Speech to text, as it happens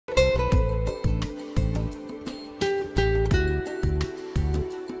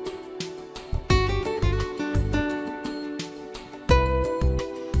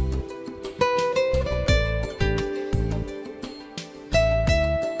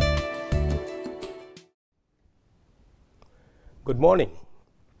Good morning.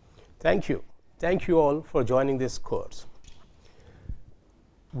 Thank you. Thank you all for joining this course.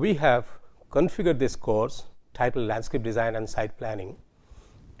 We have configured this course titled Landscape Design and Site Planning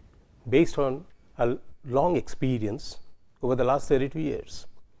based on a long experience over the last 32 years.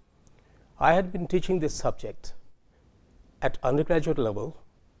 I had been teaching this subject at undergraduate level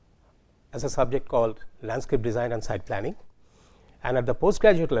as a subject called Landscape Design and Site Planning, and at the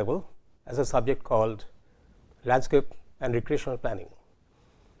postgraduate level as a subject called Landscape and Recreational Planning.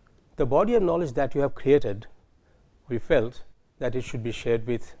 The body of knowledge that you have created, we felt that it should be shared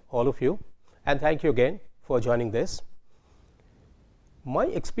with all of you, and thank you again for joining this. My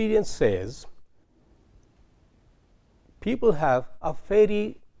experience says people have a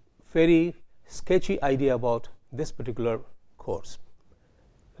very sketchy idea about this particular course,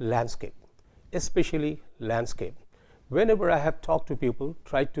 landscape, especially landscape. Whenever I have talked to people,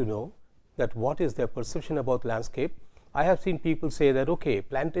 tried to know that what is their perception about landscape, I have seen people say that, okay,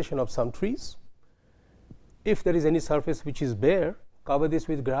 plantation of some trees. If there is any surface which is bare, cover this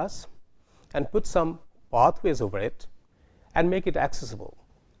with grass and put some pathways over it and make it accessible.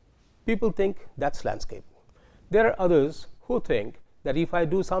 People think that's landscape. There are others who think that if I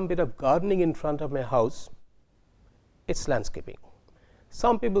do some bit of gardening in front of my house, it's landscaping.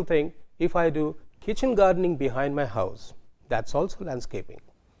 Some people think if I do kitchen gardening behind my house, that's also landscaping.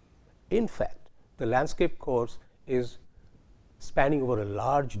 In fact, the landscape course is spanning over a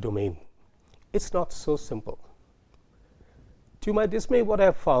large domain. It's not so simple. To my dismay, what I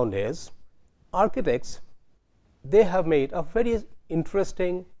have found is architects, they have made a very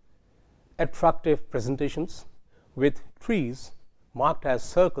interesting, attractive presentations with trees marked as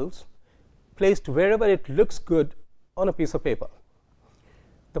circles placed wherever it looks good on a piece of paper.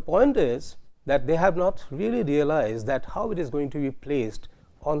 The point is that they have not really realized that how it is going to be placed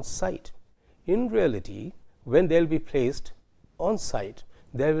on site. In reality, when they will be placed on site,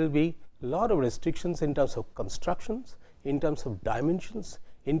 there will be a lot of restrictions in terms of constructions, in terms of dimensions,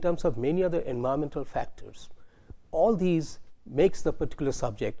 in terms of many other environmental factors. All these makes the particular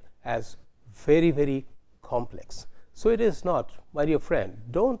subject as very complex. So it is not, my dear friend,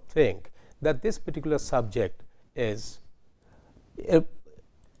 don't think that this particular subject is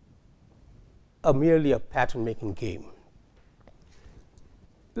merely a pattern making game.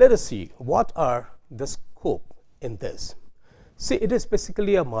 Let us see what are the scope in this. See, it is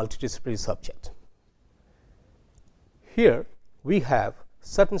basically a multidisciplinary subject. Here we have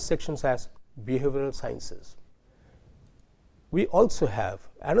certain sections as behavioral sciences. We also have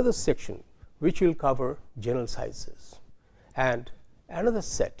another section which will cover general sciences and another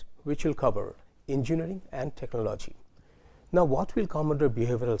set which will cover engineering and technology. Now, what will come under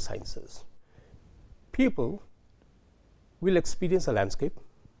behavioral sciences? People will experience a landscape,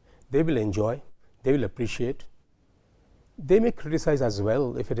 they will enjoy, they will appreciate, they may criticize as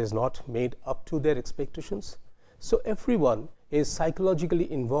well if it is not made up to their expectations. So everyone is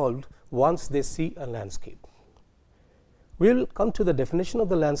psychologically involved once they see a landscape. We will come to the definition of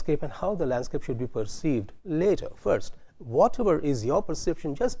the landscape and how the landscape should be perceived later. First, whatever is your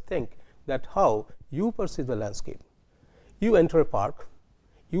perception, just think that how you perceive the landscape. You enter a park,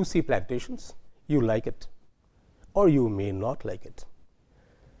 you see plantations, you like it, or you may not like it.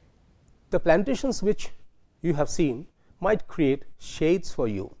 The plantations which you have seen might create shades for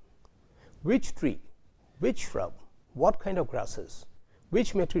you. Which tree, which shrub, what kind of grasses,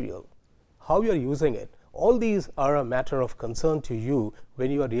 which material, how you are using it, all these are a matter of concern to you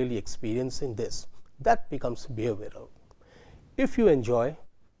when you are really experiencing this. That becomes behavioral. If you enjoy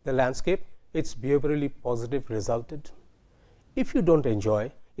the landscape, it's behaviorally positive resulted. If you don't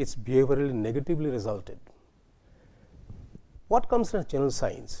enjoy, it's behaviorally negatively resulted. What comes in general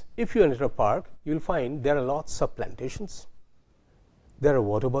science? If you enter a park, you will find there are lots of plantations, there are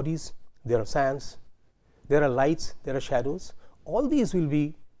water bodies, there are sands, there are lights, there are shadows. All these will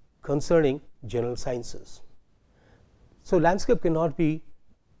be concerning general sciences. So landscape cannot be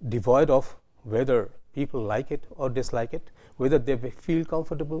devoid of whether people like it or dislike it, whether they feel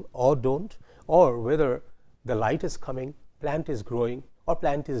comfortable or don't, or whether the light is coming, plant is growing, or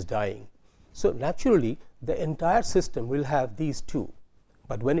plant is dying. So naturally, the entire system will have these two.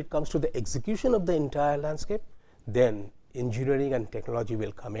 But when it comes to the execution of the entire landscape, then engineering and technology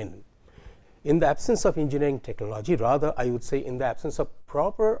will come in. In the absence of engineering technology, rather I would say in the absence of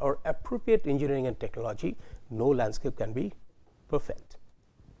proper or appropriate engineering and technology, no landscape can be perfect.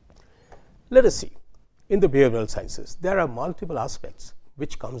 Let us see. In the behavioral sciences, there are multiple aspects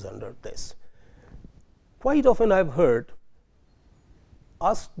which comes under this. Quite often I have heard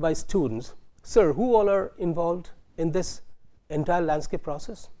asked by students, sir, who all are involved in this entire landscape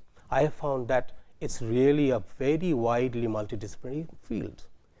process? I have found that it's really a very widely multidisciplinary field.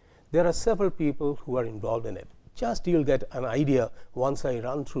 There are several people who are involved in it. Just you'll get an idea once I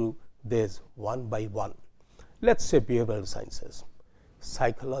run through this one by one. Let's say behavioral sciences,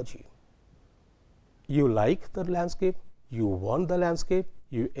 psychology. You like the landscape, you want the landscape,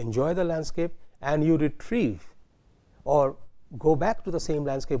 you enjoy the landscape, and you retrieve or go back to the same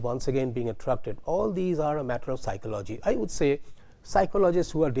landscape once again being attracted. All these are a matter of psychology. I would say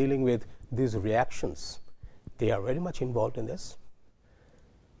psychologists who are dealing with these reactions, they are very much involved in this.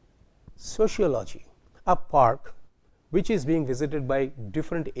 Sociology, a park which is being visited by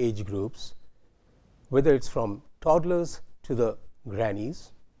different age groups, whether it's from toddlers to the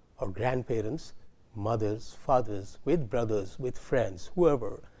grannies or grandparents, mothers, fathers, with brothers, with friends,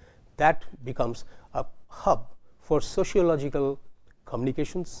 whoever, that becomes a hub for sociological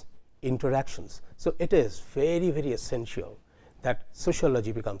communications, interactions. So it is very, very essential that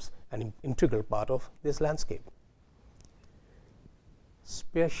sociology becomes an integral part of this landscape.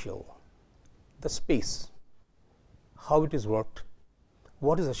 Spatial, the space, how it is worked,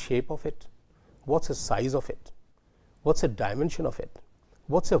 what is the shape of it, what's the size of it, what's the dimension of it,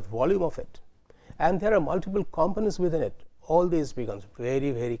 what's the volume of it, and there are multiple components within it. All this becomes very,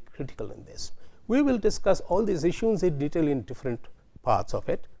 very critical in this. We will discuss all these issues in detail in different parts of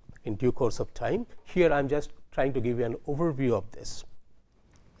it in due course of time. Here I am just trying to give you an overview of this.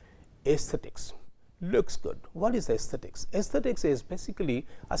 Aesthetics, looks good. What is aesthetics? Aesthetics is basically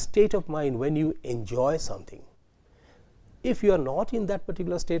a state of mind when you enjoy something. If you are not in that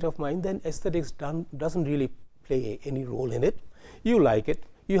particular state of mind, then aesthetics doesn't really play any role in it. You like it,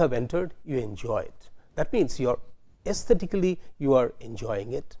 you have entered, you enjoy it. That means you are aesthetically you are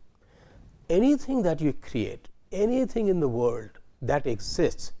enjoying it. Anything that you create, anything in the world that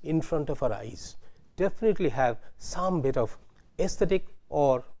exists in front of our eyes definitely have some bit of aesthetic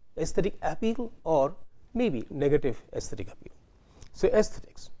or aesthetic appeal or maybe negative aesthetic appeal. So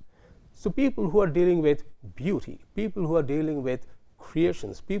aesthetics. So people who are dealing with beauty, people who are dealing with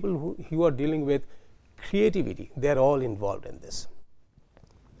creations, people who are dealing with creativity, they are all involved in this.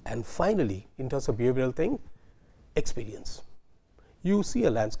 And finally, in terms of behavioral thing, experience. You see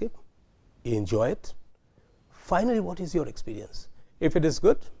a landscape, you enjoy it. Finally, what is your experience? If it is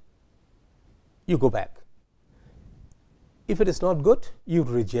good, you go back. If it is not good, you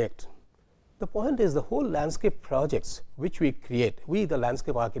reject. The point is the whole landscape projects which we create, we the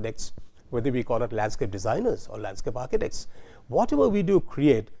landscape architects, whether we call it landscape designers or landscape architects, whatever we do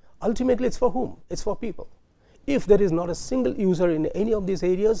create, ultimately it's for whom? It's for people. If there is not a single user in any of these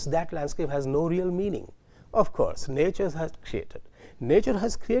areas, that landscape has no real meaning. Of course, nature has created. Nature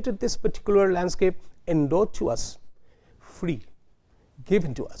has created this particular landscape endowed to us, free,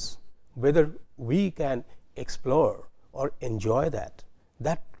 given to us. Whether we can explore or enjoy that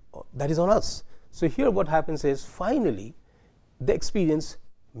is on us. So here what happens is finally the experience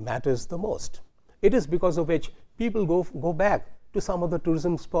matters the most. It is because of which people go back to some of the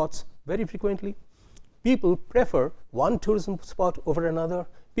tourism spots very frequently. People prefer one tourism spot over another.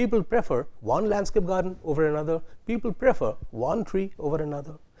 People prefer one landscape garden over another. People prefer one tree over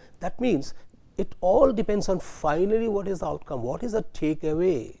another. That means it all depends on finally what is the outcome, what is the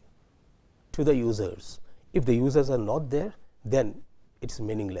takeaway to the users. If the users are not there, then it's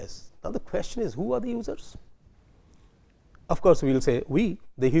meaningless. Now the question is, who are the users? Of course, we will say we,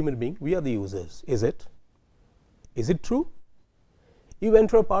 the human being, we are the users. Is it? Is it true? You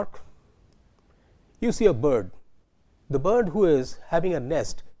enter a park, you see a bird, the bird who is having a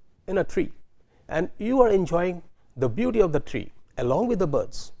nest in a tree, and you are enjoying the beauty of the tree along with the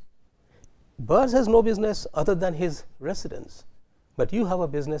birds. Birds has no business other than his residence, but you have a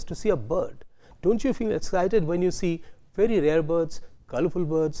business to see a bird. Don't you feel excited when you see very rare birds, colorful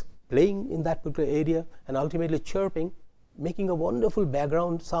birds playing in that particular area and ultimately chirping, making a wonderful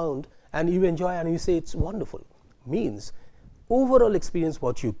background sound, and you enjoy and you say it's wonderful? Means overall experience,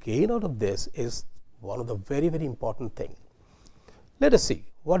 what you gain out of this is one of the very, very important thing. Let us see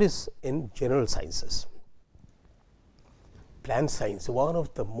what is in general sciences. Plant science, one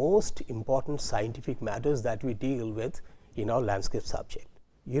of the most important scientific matters that we deal with in our landscape subject.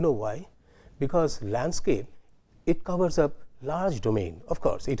 You know why? Because landscape, it covers up large domain. Of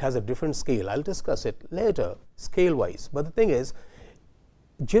course, it has a different scale. I'll discuss it later, scale wise. But the thing is,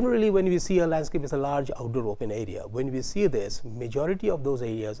 generally when we see a landscape is a large outdoor open area. When we see this, majority of those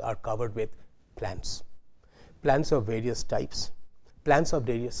areas are covered with plants. Plants of various types, plants of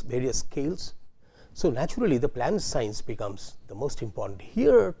various scales. So naturally the plant science becomes the most important.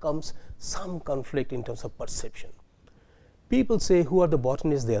 Here comes some conflict in terms of perception. People say, who are the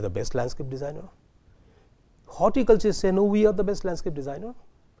botanists? They are the best landscape designer. Horticulturists say, no, we are the best landscape designer.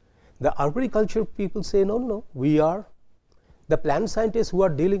 The arboriculture people say, no, no, we are. The plant scientists who are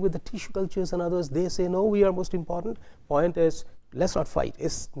dealing with the tissue cultures and others, they say, no, we are most important. Point is, let's not fight.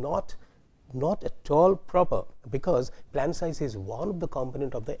 It's not at all proper, because plant science is one of the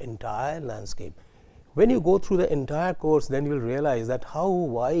component of the entire landscape. When you go through the entire course, then you will realize that how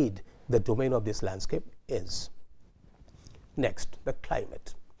wide the domain of this landscape is. Next, the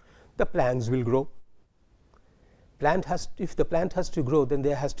climate. The plants will grow. If the plant has to grow, then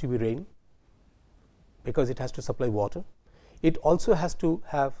there has to be rain, because it has to supply water. It also has to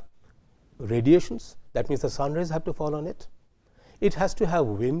have radiations, that means the sun rays have to fall on it. It has to have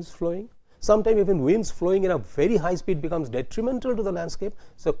winds flowing. Sometimes even winds flowing in a very high speed becomes detrimental to the landscape.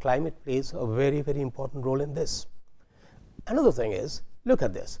 So, climate plays a very, very important role in this. Another thing is, look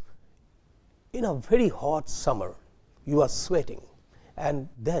at this. In a very hot summer, you are sweating, and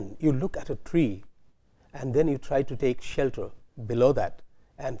then you look at a tree, and then you try to take shelter below that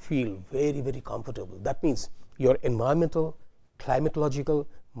and feel very, very comfortable. That means your environmental, climatological,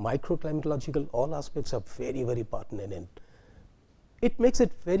 microclimatological, all aspects are very, very pertinent in it. It makes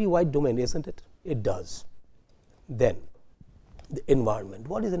it very wide domain, isn't it? It does. Then the environment.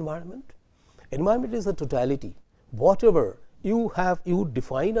 What is environment? Environment is the totality. Whatever you have, you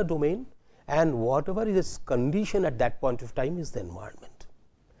define a domain, and whatever is its condition at that point of time is the environment.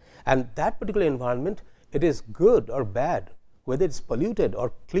 And that particular environment, it is good or bad, whether it's polluted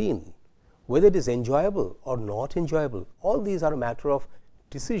or clean, whether it is enjoyable or not enjoyable, all these are a matter of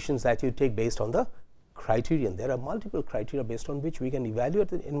decisions that you take based on the criterion. There are multiple criteria based on which we can evaluate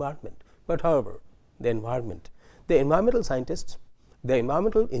the environment. But however, the environmental scientists, the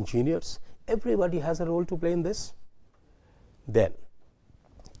environmental engineers, everybody has a role to play in this. Then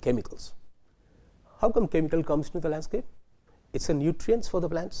chemicals. How come chemical comes into the landscape? It's a nutrients for the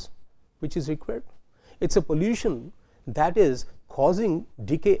plants which is required. It's a pollution that is causing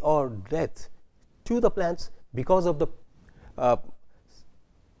decay or death to the plants because of the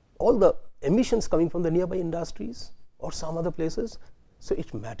all the emissions coming from the nearby industries or some other places. So,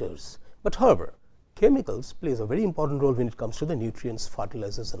 it matters. But however, chemicals plays a very important role when it comes to the nutrients,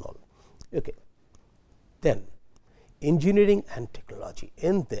 fertilizers and all. Okay. Then engineering and technology.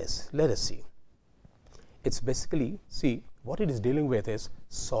 In this, let us see. It's basically, see, what it is dealing with is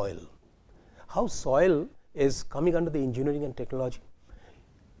soil. How soil is coming under the engineering and technology.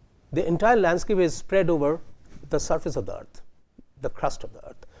 The entire landscape is spread over the surface of the earth, the crust of the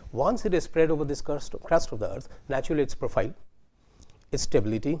earth. Once it is spread over this crust of the earth, naturally its profile, its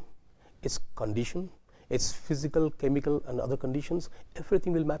stability, its condition, its physical, chemical and other conditions,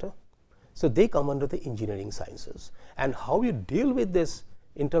 everything will matter. So, they come under the engineering sciences, and how you deal with this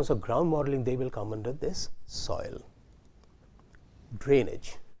in terms of ground modeling, they will come under this soil.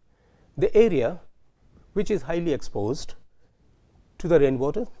 Drainage. The area which is highly exposed to the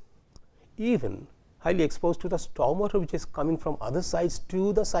rainwater, even highly exposed to the stormwater which is coming from other sides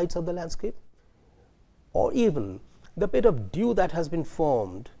to the sides of the landscape, or even the bit of dew that has been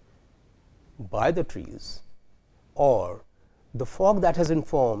formed by the trees, or the fog that has been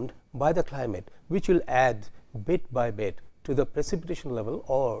formed by the climate, which will add bit by bit to the precipitation level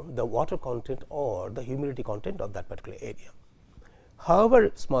or the water content or the humidity content of that particular area.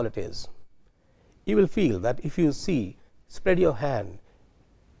 However small it is, you will feel that if you see, spread your hand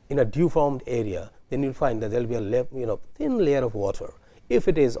in a dew formed area, then you will find that there will be a thin layer of water. If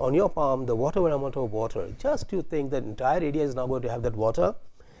it is on your palm, the whatever amount of water, just you think that entire area is now going to have that water,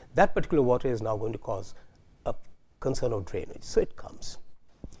 that particular water is now going to cause a concern of drainage. So, it comes.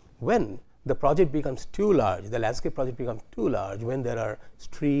 When the project becomes too large, the landscape project becomes too large, when there are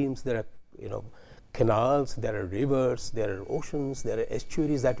streams, there are canals, there are rivers, there are oceans, there are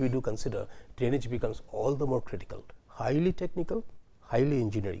estuaries that we do consider, drainage becomes all the more critical, highly technical, highly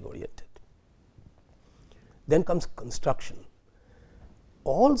engineering oriented. Then comes construction.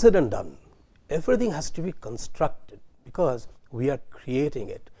 All said and done, everything has to be constructed, because we are creating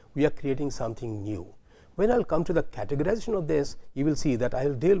it, we are creating something new. When I will come to the categorization of this, you will see that I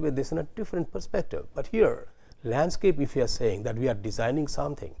will deal with this in a different perspective. But here, landscape, if you are saying that we are designing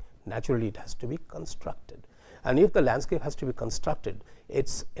something, naturally it has to be constructed. And if the landscape has to be constructed,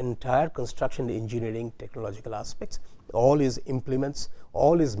 its entire construction, engineering, technological aspects, all its implements,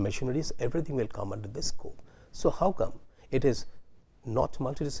 all its machineries, everything will come under this scope. So, how come it is not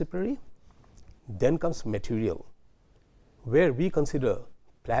multidisciplinary? Then comes material, where we consider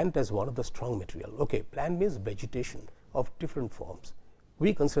plant as one of the strong material. Okay, plant means vegetation of different forms.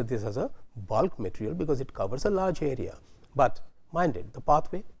 We consider this as a bulk material because it covers a large area. But mind it, the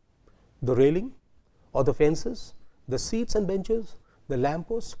pathway, the railing or the fences, the seats and benches, the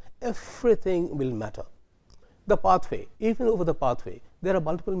lampposts, everything will matter. The pathway, even over the pathway, there are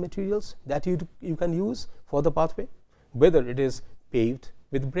multiple materials that you can use for the pathway, whether it is paved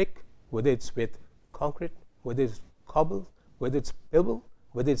with brick, whether it's with concrete, whether it's cobble, whether it's pebble,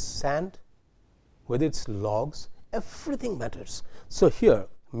 whether it's sand, whether it's logs, everything matters. So here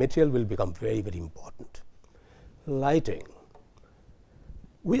material will become very, very important. Lighting.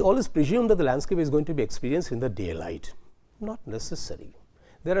 We always presume that the landscape is going to be experienced in the daylight. Not necessary.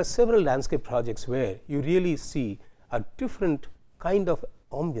 There are several landscape projects where you really see a different kind of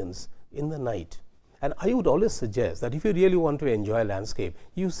ambience in the night. And I would always suggest that if you really want to enjoy landscape,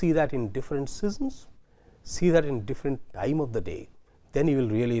 you see that in different seasons, see that in different time of the day, then you will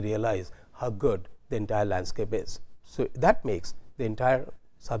really realize how good the entire landscape is. So that makes the entire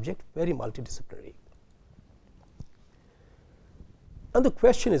subject very multidisciplinary. And the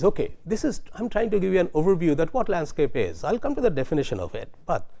question is, okay, this is, I am trying to give you an overview that what landscape is. I will come to the definition of it,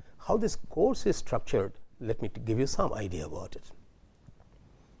 but how this course is structured, let me give you some idea about it.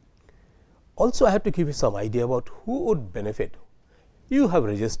 Also, I have to give you some idea about who would benefit. You have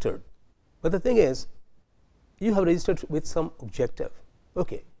registered, but the thing is, you have registered with some objective.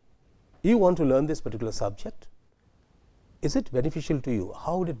 Okay, you want to learn this particular subject. Is it beneficial to you?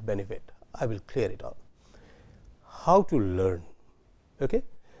 How would it benefit? I will clear it out. How to learn. Okay.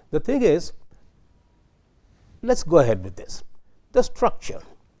 The thing is, let us go ahead with this. The structure.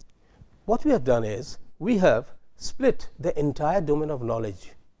 What we have done is, we have split the entire domain of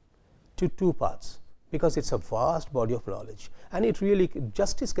knowledge to two parts, because it is a vast body of knowledge, and it really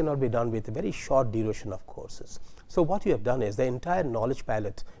justice cannot be done with a very short duration of courses. So what we have done is, the entire knowledge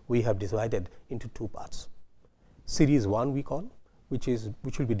palette we have divided into two parts. Series 1 we call, which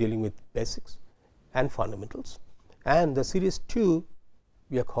will be dealing with basics and fundamentals, and the series 2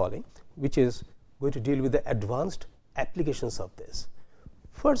 we are calling, which is going to deal with the advanced applications of this.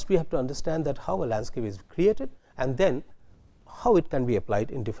 First, we have to understand that how a landscape is created, and then how it can be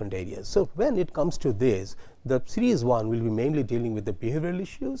applied in different areas. So when it comes to this, the series 1 will be mainly dealing with the behavioral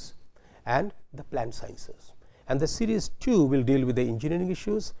issues and the plant sciences, and the series 2 will deal with the engineering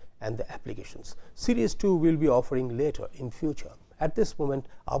issues and the applications. Series 2 will be offering later in future. At this moment,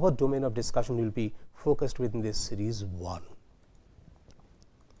 our domain of discussion will be focused within this series 1.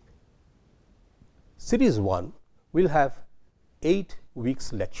 Series 1 will have 8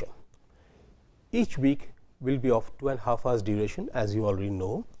 weeks lecture. Each week will be of 2.5 hours duration, as you already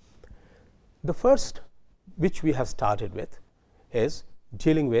know. The first, which we have started with, is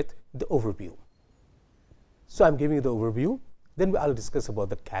dealing with the overview. So I am giving you the overview, then I will discuss about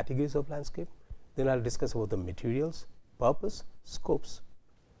the categories of landscape, then I will discuss about the materials, purpose, scopes,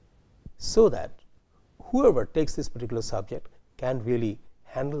 so that whoever takes this particular subject can really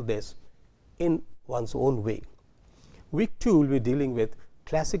handle this in one's own way. Week 2 will be dealing with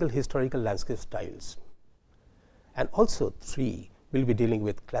classical historical landscape styles, and also 3 will be dealing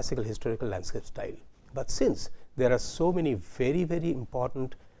with classical historical landscape style. But since there are so many very, very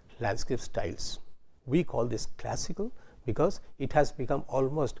important landscape styles, we call this classical, because it has become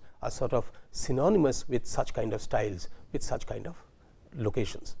almost a sort of synonymous with such kind of styles, with such kind of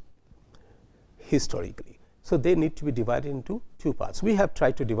locations historically. So they need to be divided into two parts. We have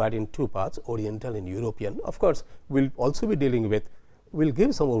tried to divide in two parts, Oriental and European. Of course, we will also be dealing with, we will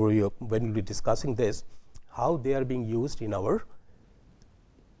give some overview when we will be discussing this, how they are being used in our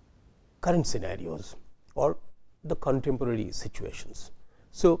current scenarios or the contemporary situations.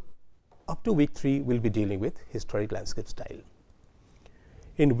 So up to week 3, we will be dealing with historic landscape style.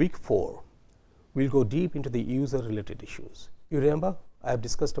 In week 4, we will go deep into the user related issues. You remember, I have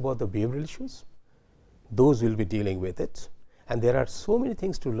discussed about the behavioral issues. Those will be dealing with it, and there are so many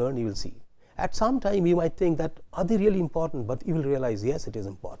things to learn. You will see at some time you might think that are they really important, but you will realize yes, it is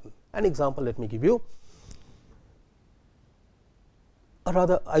important. An example let me give you, or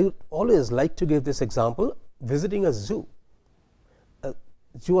rather I would always like to give this example. Visiting a zoo, a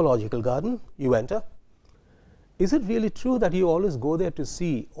zoological garden, you enter. Is it really true that you always go there to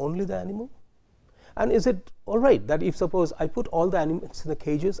see only the animal? And is it all right that if suppose I put all the animals in the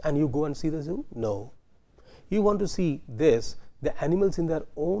cages and you go and see the zoo? No. You want to see this, the animals in their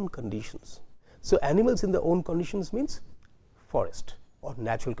own conditions. So animals in their own conditions means forest or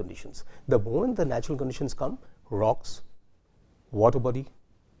natural conditions. The moment the natural conditions come, rocks, water body,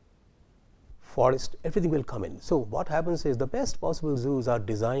 forest, everything will come in. So what happens is the best possible zoos are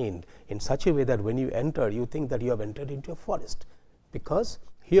designed in such a way that when you enter, you think that you have entered into a forest, because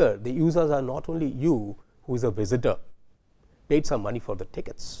here the users are not only you who is a visitor, paid some money for the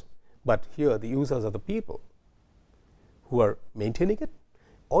tickets, but here the users are the people who are maintaining it,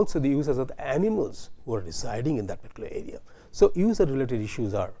 also the users are the animals who are residing in that particular area. So user related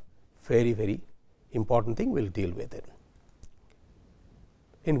issues are very, very important thing, we will deal with it.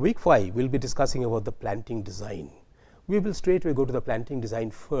 In week 5, we will be discussing about the planting design. We will straightway go to the planting design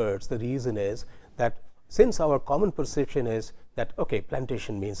first. The reason is that since our common perception is that, okay,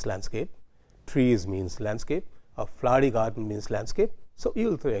 plantation means landscape, trees means landscape, a flowery garden means landscape. So, you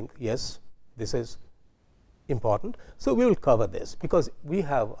will think, yes, this is important. So, we will cover this because we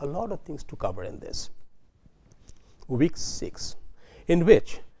have a lot of things to cover in this. Week 6, in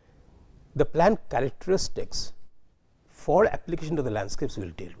which the plant characteristics for application to the landscapes, we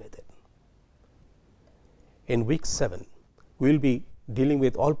will deal with it. In week 7, we will be dealing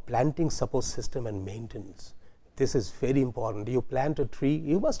with all planting support system and maintenance. This is very important. You plant a tree,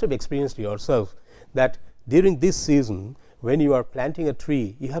 you must have experienced yourself that during this season, when you are planting a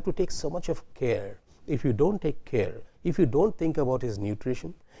tree, you have to take so much of care. If you don't take care, if you don't think about its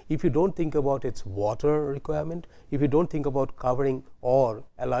nutrition, if you don't think about its water requirement, if you don't think about covering or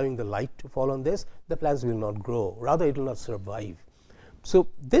allowing the light to fall on this, the plants will not grow, rather it will not survive. So,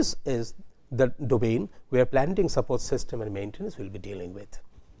 this is the domain where planting support system and maintenance will be dealing with.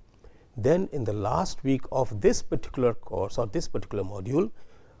 Then in the last week of this particular course or this particular module,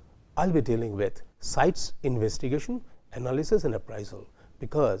 I will be dealing with sites investigation, analysis and appraisal,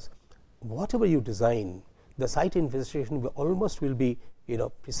 because whatever you design, the site investigation will be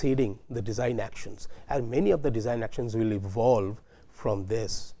preceding the design actions, and many of the design actions will evolve from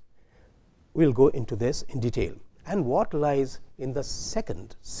this. We will go into this in detail, and what lies in the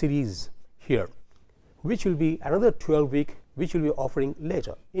second series here, which will be another 12-week, which will be offering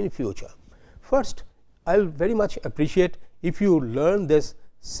later in future. First, I will very much appreciate if you learn this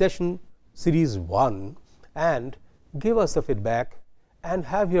session series 1 and give us the feedback and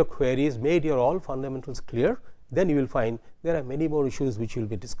have your queries, made your all fundamentals clear. Then you will find there are many more issues which we will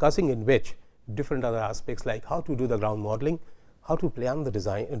be discussing, in which different other aspects like how to do the ground modeling, how to plan the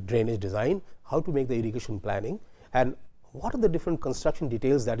design, drainage design, how to make the irrigation planning, and what are the different construction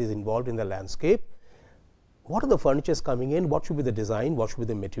details that is involved in the landscape, what are the furnitures coming in, what should be the design, what should be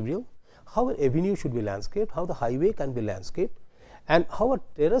the material, how an avenue should be landscaped, how the highway can be landscaped, and how a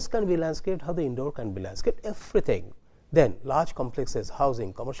terrace can be landscaped, how the indoor can be landscaped, everything. Then large complexes,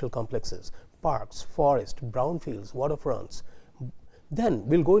 housing, commercial complexes, parks, forest, brownfields, waterfronts. Then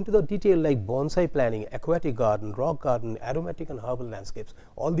we will go into the detail like bonsai planning, aquatic garden, rock garden, aromatic and herbal landscapes.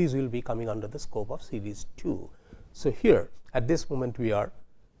 All these will be coming under the scope of series 2. So, here at this moment we are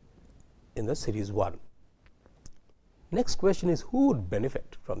in the series 1. Next question is, who would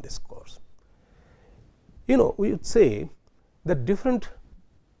benefit from this course? We would say that different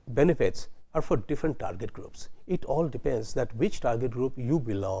benefits are for different target groups. It all depends that which target group you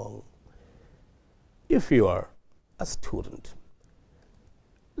belong. If you are a student,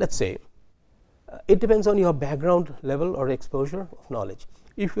 let us say, it depends on your background level or exposure of knowledge.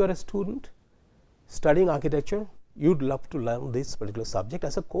 If you are a student studying architecture, you would love to learn this particular subject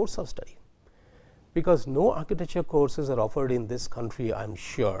as a course of study, because no architecture courses are offered in this country, I am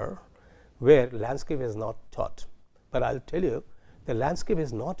sure, where landscape is not taught. But I will tell you, the landscape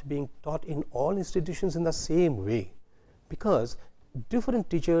is not being taught in all institutions in the same way, because different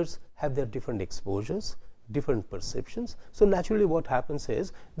teachers have their different exposures, different perceptions. So, naturally what happens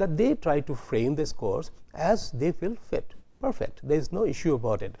is that they try to frame this course as they feel fit. Perfect, there is no issue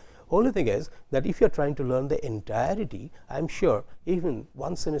about it. Only thing is that if you are trying to learn the entirety, I am sure even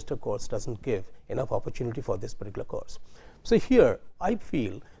one semester course does not give enough opportunity for this particular course. So, here I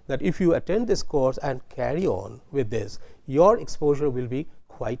feel that if you attend this course and carry on with this, your exposure will be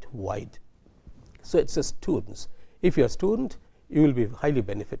quite wide. So, it is a students. If you are a student, you will be highly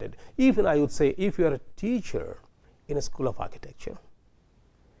benefited. Even I would say, if you are a teacher in a school of architecture,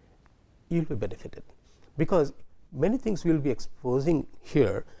 you will be benefited, because many things we will be exposing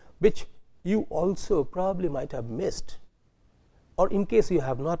here which you also probably might have missed, or in case you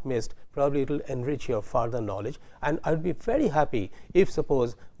have not missed, probably it will enrich your further knowledge. And I would be very happy if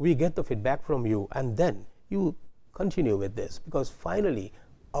suppose we get the feedback from you and then you continue with this, because finally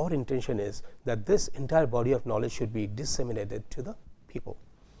our intention is that this entire body of knowledge should be disseminated to the people.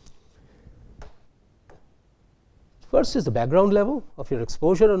 First is the background level of your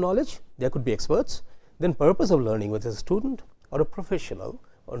exposure or knowledge. There could be experts. Then purpose of learning, whether a student or a professional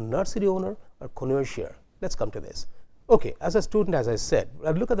or nursery owner or connoisseur. Let us come to this. Okay, as a student, as I said,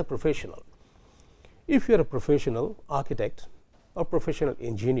 look at the professional. If you are a professional architect or professional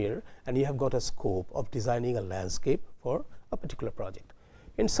engineer and you have got a scope of designing a landscape for a particular project,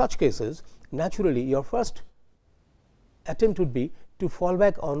 in such cases, naturally your first attempt would be to fall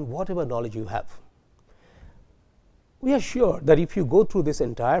back on whatever knowledge you have. We are sure that if you go through this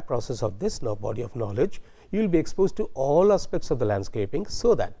entire process of this body of knowledge, you will be exposed to all aspects of the landscaping,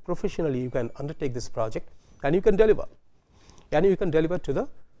 so that professionally you can undertake this project and you can deliver. and you can deliver to the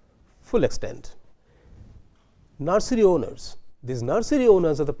full extent. Nursery owners. These nursery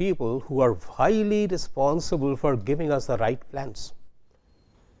owners are the people who are highly responsible for giving us the right plants.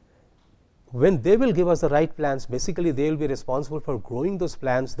 When they will give us the right plants, basically they will be responsible for growing those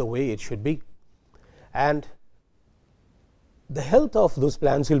plants the way it should be. And the health of those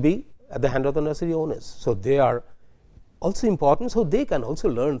plants will be at the hand of the nursery owners. So, they are also important, so they can also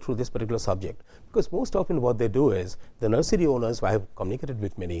learn through this particular subject, because most often what they do is the nursery owners, I have communicated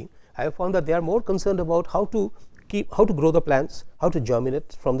with many, I have found that they are more concerned about how to grow the plants, how to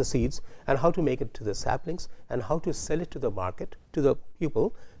germinate from the seeds, and how to make it to the saplings, and how to sell it to the market, to the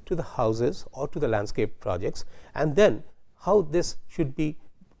people, to the houses, or to the landscape projects, and then how this should be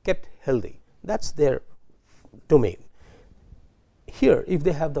kept healthy. That is their domain. Here, if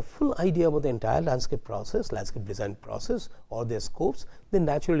they have the full idea about the entire landscape process, landscape design process, or their scopes, then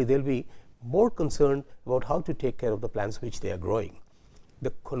naturally they will be more concerned about how to take care of the plants which they are growing.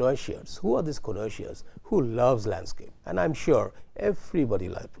 The connoisseurs. Who are these connoisseurs? Who loves landscape? And I am sure everybody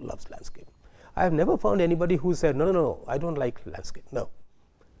loves landscape. I have never found anybody who said, no, no, no, I don't like landscape. No,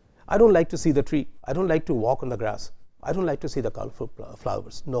 I don't like to see the tree. I don't like to walk on the grass. I don't like to see the colorful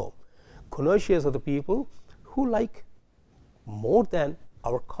flowers. No, connoisseurs are the people who like more than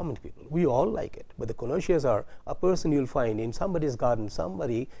our common people. We all like it, but the connoisseurs are a person you will find in somebody's garden,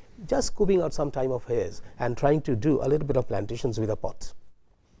 somebody just scooping out some time of his and trying to do a little bit of plantations with a pot.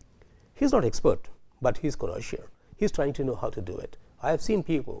 He is not expert, but he is connoisseur. He is trying to know how to do it. I have seen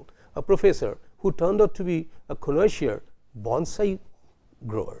people, a professor who turned out to be a connoisseur bonsai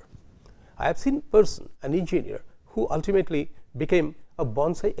grower. I have seen a person, an engineer, who ultimately became a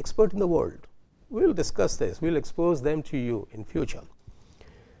bonsai expert in the world. We will discuss this, we will expose them to you in future.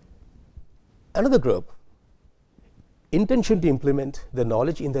 Another group, intention to implement the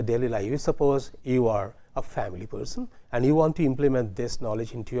knowledge in their daily life. Suppose you are a family person and you want to implement this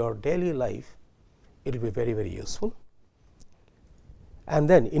knowledge into your daily life, it will be very, very useful. And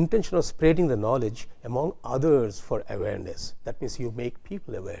then intention of spreading the knowledge among others for awareness. That means you make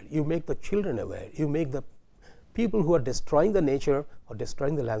people aware, you make the children aware, you make the people who are destroying the nature or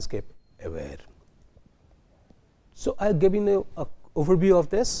destroying the landscape aware. So, I have given you an overview of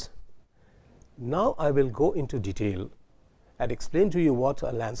this. Now, I will go into detail and explain to you what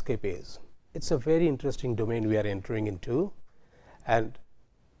a landscape is. It is a very interesting domain we are entering into, and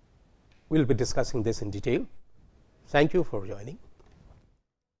we will be discussing this in detail. Thank you for joining.